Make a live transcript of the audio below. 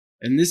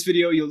In this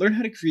video, you'll learn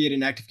how to create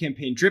an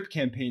ActiveCampaign drip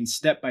campaign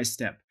step by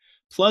step.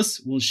 Plus,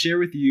 we'll share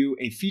with you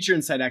a feature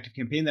inside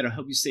ActiveCampaign that'll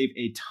help you save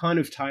a ton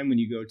of time when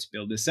you go to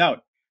build this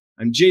out.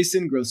 I'm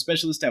Jason, growth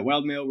specialist at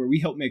Wildmail, where we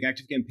help make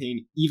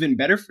ActiveCampaign even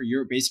better for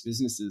Europe-based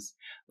businesses.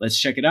 Let's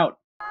check it out.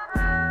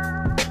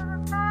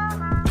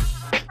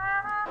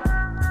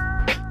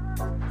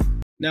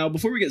 Now,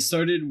 before we get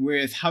started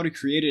with how to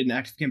create an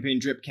ActiveCampaign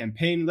drip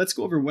campaign, let's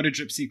go over what a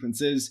drip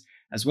sequence is,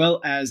 as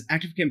well as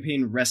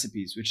ActiveCampaign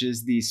recipes, which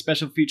is the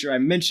special feature I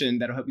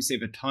mentioned that'll help you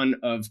save a ton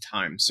of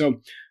time.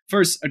 So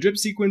first, a drip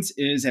sequence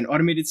is an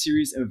automated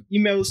series of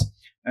emails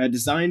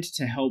designed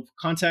to help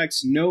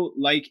contacts know,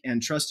 like,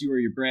 and trust you or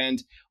your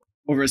brand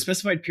over a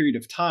specified period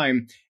of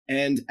time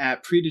and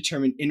at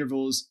predetermined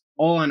intervals,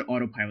 all on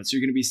autopilot. So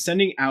you're going to be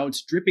sending out,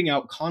 dripping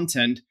out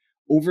content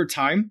over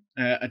time,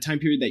 a time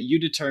period that you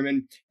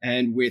determine,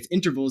 and with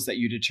intervals that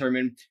you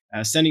determine,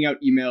 sending out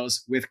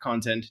emails with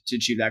content to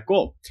achieve that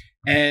goal.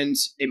 And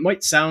it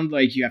might sound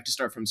like you have to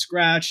start from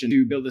scratch and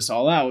to build this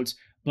all out,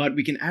 but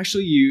we can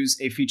actually use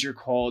a feature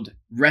called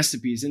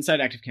recipes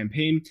inside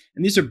ActiveCampaign.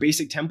 And these are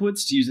basic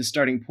templates to use as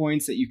starting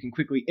points that you can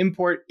quickly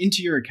import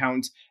into your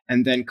account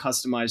and then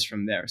customize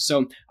from there.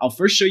 So I'll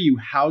first show you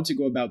how to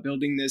go about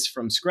building this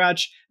from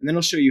scratch, and then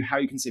I'll show you how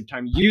you can save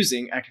time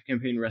using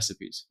ActiveCampaign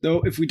recipes.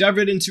 So if we dive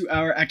right into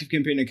our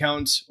ActiveCampaign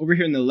account, over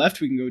here on the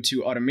left, we can go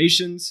to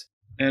automations,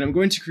 and I'm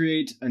going to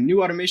create a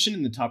new automation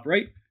in the top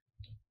right.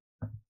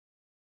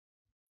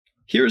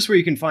 Here's where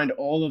you can find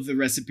all of the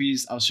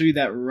recipes. I'll show you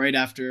that right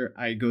after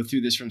I go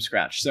through this from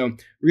scratch. So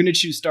we're going to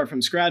choose start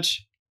from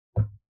scratch,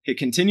 hit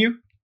continue.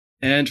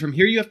 And from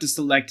here, you have to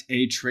select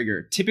a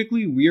trigger.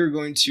 Typically, we are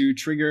going to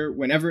trigger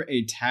whenever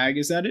a tag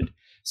is added.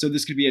 So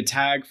this could be a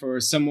tag for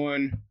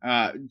someone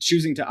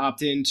choosing to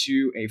opt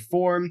into a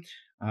form,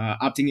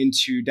 opting in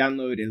to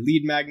download a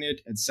lead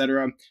magnet,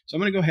 etc. So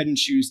I'm going to go ahead and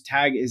choose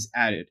tag is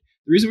added.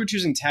 The reason we're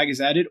choosing tag is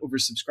added over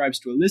subscribes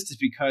to a list is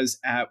because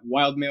at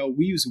Wildmail,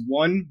 we use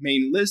one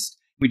main list.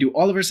 We do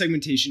all of our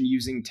segmentation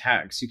using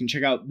tags. You can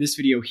check out this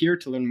video here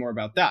to learn more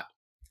about that.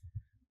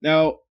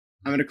 Now,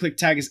 I'm going to click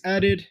tag is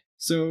added.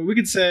 So we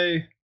could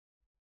say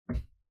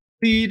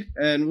lead,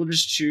 and we'll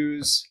just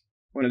choose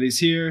one of these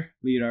here,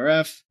 lead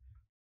RF.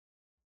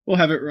 We'll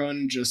have it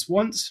run just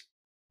once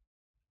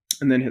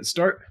and then hit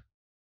start.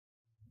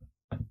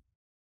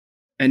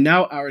 And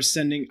now our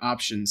sending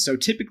options. So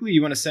typically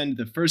you want to send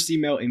the first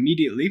email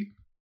immediately.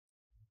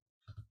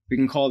 We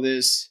can call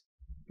this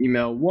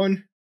email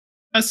 1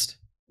 test.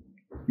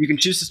 You can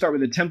choose to start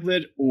with a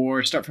template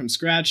or start from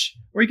scratch,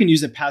 or you can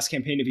use a past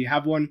campaign if you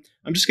have one.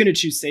 I'm just going to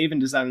choose save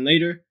and design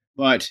later,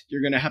 but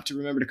you're going to have to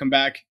remember to come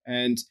back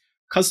and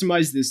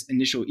customize this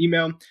initial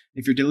email.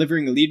 If you're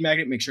delivering a lead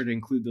magnet, make sure to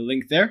include the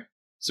link there.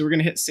 So we're going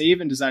to hit save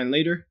and design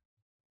later.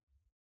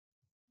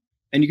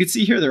 And you can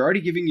see here, they're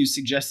already giving you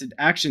suggested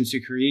actions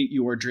to create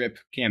your drip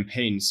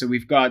campaign. So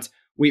we've got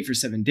wait for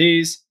 7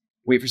 days,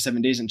 wait for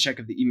 7 days and check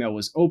if the email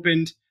was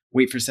opened,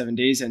 wait for 7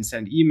 days and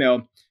send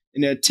email.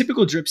 In a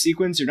typical drip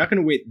sequence, you're not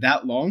going to wait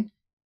that long.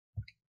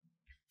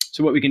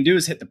 So what we can do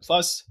is hit the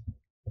plus,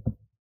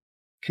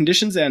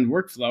 conditions and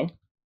workflow,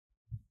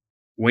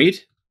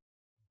 wait,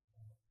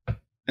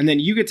 and then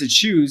you get to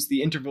choose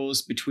the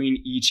intervals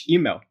between each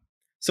email.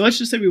 So let's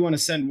just say we want to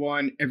send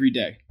one every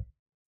day.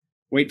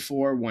 Wait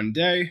for 1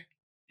 day,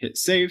 hit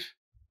save.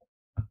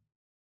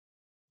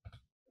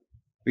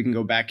 We can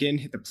go back in,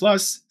 hit the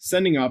plus,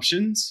 sending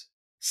options,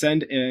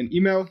 send an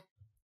email.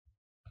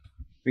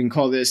 We can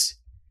call this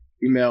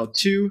email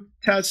 2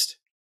 test.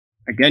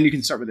 Again, you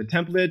can start with a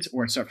template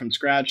or start from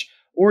scratch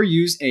or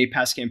use a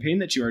past campaign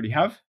that you already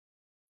have.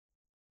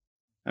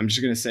 I'm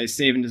just going to say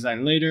save and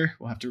design later.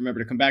 We'll have to remember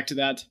to come back to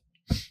that.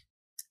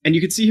 And you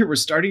can see here, we're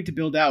starting to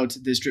build out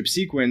this drip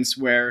sequence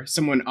where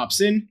someone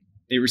opts in,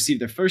 they receive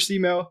their first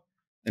email,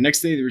 the next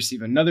day they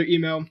receive another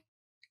email,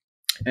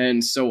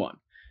 and so on.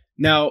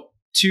 Now,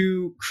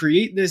 to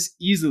create this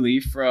easily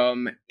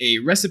from a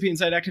recipe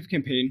inside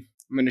ActiveCampaign,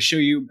 I'm going to show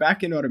you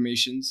back in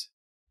automations.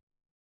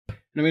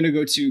 And I'm going to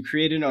go to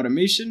create an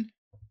automation.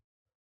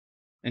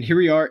 And here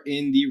we are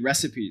in the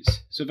recipes.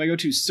 So if I go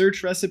to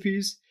search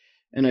recipes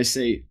and I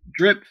say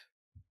drip,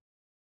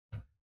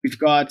 we've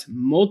got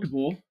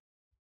multiple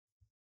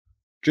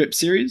drip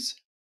series,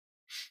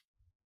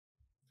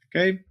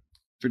 okay,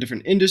 for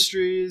different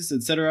industries,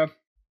 etc.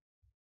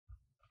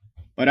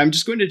 But I'm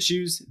just going to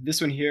choose this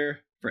one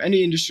here for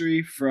any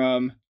industry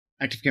from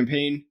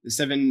ActiveCampaign, the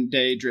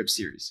 7-day drip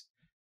series.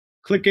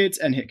 Click it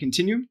and hit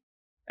continue.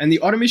 And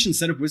the automation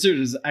setup wizard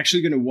is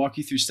actually going to walk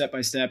you through step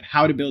by step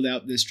how to build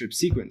out this drip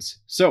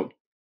sequence. So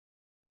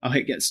I'll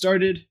hit get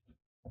started.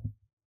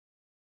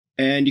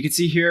 And you can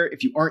see here,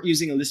 if you aren't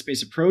using a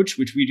list-based approach,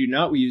 which we do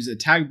not, we use a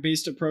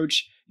tag-based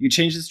approach, you can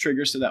change this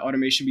trigger so that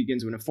automation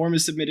begins when a form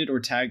is submitted or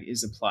tag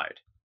is applied.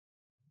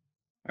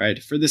 All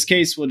right, for this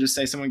case, we'll just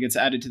say someone gets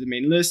added to the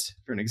main list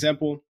for an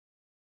example.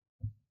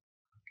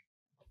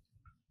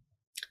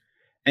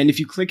 And if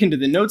you click into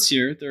the notes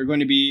here, there are going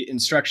to be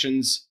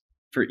instructions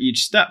for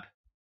each step.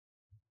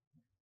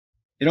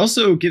 It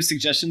also gives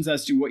suggestions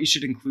as to what you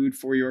should include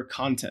for your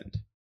content.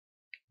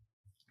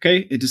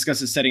 Okay, it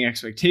discusses setting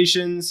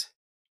expectations.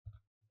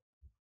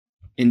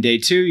 In day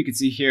 2, you can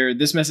see here,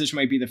 this message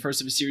might be the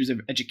first of a series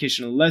of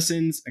educational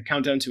lessons, a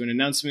countdown to an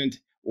announcement,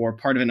 or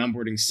part of an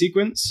onboarding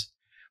sequence.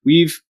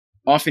 We've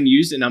often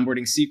used an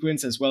onboarding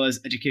sequence as well as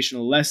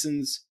educational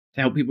lessons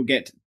to help people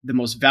get the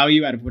most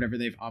value out of whatever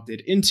they've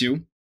opted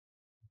into.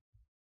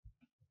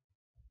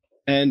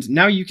 And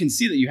now you can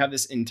see that you have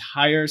this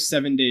entire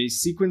 7-day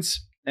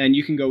sequence, and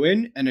you can go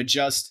in and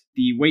adjust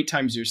the wait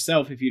times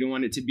yourself. If you don't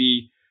want it to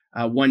be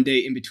 1 day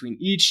in between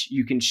each,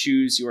 you can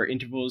choose your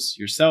intervals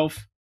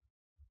yourself.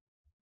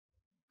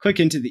 Click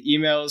into the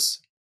emails.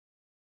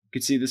 You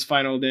can see this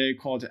final day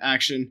call to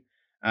action.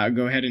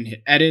 Go ahead and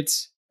hit edit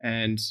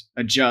and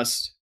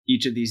adjust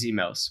each of these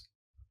emails.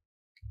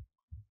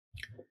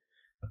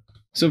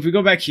 So if we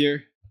go back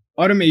here,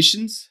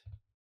 automations,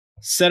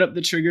 set up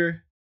the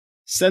trigger,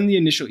 send the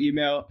initial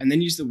email, and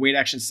then use the wait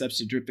action steps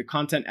to drip the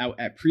content out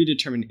at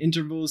predetermined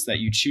intervals that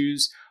you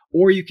choose,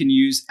 or you can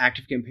use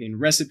ActiveCampaign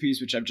recipes,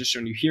 which I've just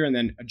shown you here, and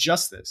then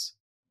adjust this.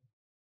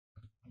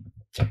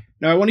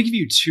 Now I want to give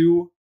you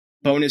 2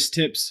 bonus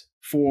tips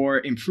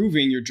for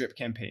improving your drip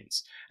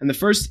campaigns. And the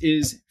first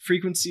is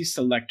frequency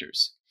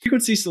selectors.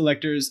 Frequency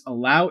selectors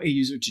allow a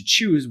user to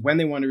choose when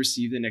they want to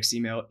receive the next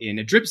email in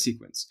a drip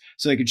sequence.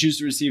 So they can choose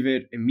to receive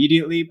it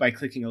immediately by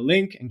clicking a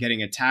link and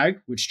getting a tag,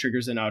 which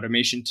triggers an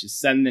automation to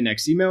send the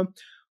next email,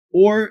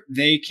 or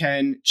they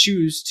can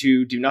choose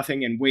to do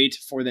nothing and wait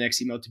for the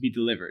next email to be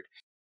delivered.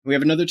 We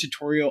have another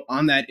tutorial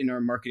on that in our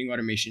marketing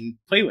automation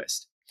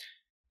playlist.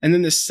 And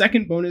then the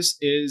second bonus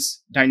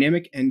is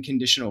dynamic and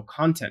conditional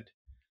content.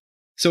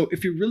 So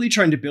if you're really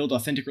trying to build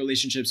authentic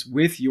relationships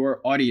with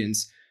your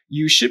audience,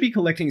 you should be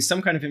collecting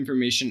some kind of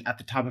information at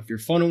the top of your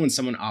funnel when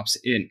someone opts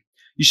in.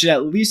 You should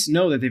at least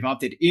know that they've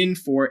opted in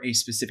for a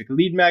specific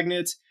lead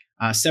magnet,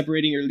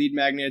 separating your lead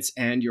magnets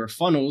and your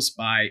funnels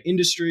by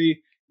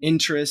industry,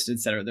 interest,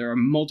 etc. There are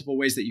multiple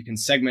ways that you can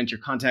segment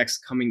your contacts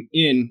coming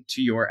in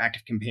to your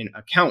ActiveCampaign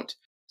account.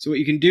 So what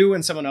you can do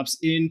when someone opts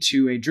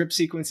into a drip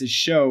sequence is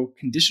show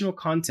conditional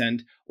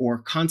content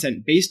or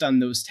content based on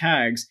those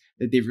tags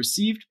that they've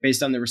received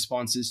based on the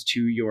responses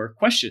to your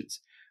questions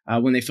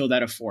when they filled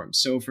out a form.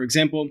 So for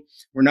example,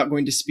 we're not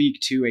going to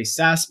speak to a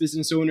SaaS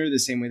business owner the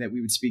same way that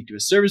we would speak to a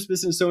service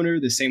business owner,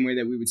 the same way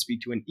that we would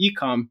speak to an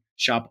e-com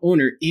shop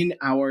owner in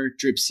our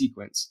drip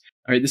sequence.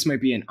 All right, this might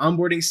be an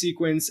onboarding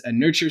sequence, a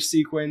nurture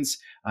sequence,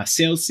 a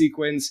sales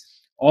sequence.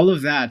 All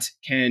of that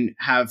can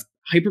have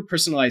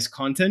hyper-personalized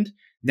content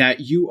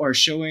that you are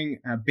showing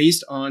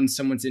based on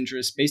someone's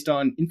interest, based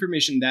on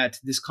information that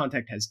this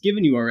contact has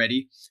given you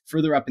already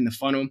further up in the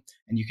funnel,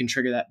 and you can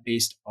trigger that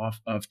based off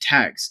of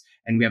tags.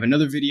 And we have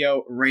another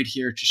video right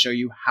here to show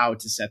you how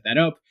to set that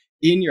up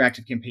in your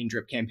ActiveCampaign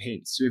drip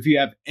campaigns. So if you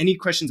have any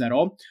questions at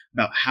all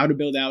about how to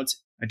build out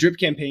a drip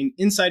campaign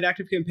inside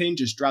ActiveCampaign,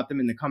 just drop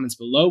them in the comments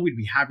below. We'd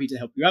be happy to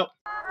help you out.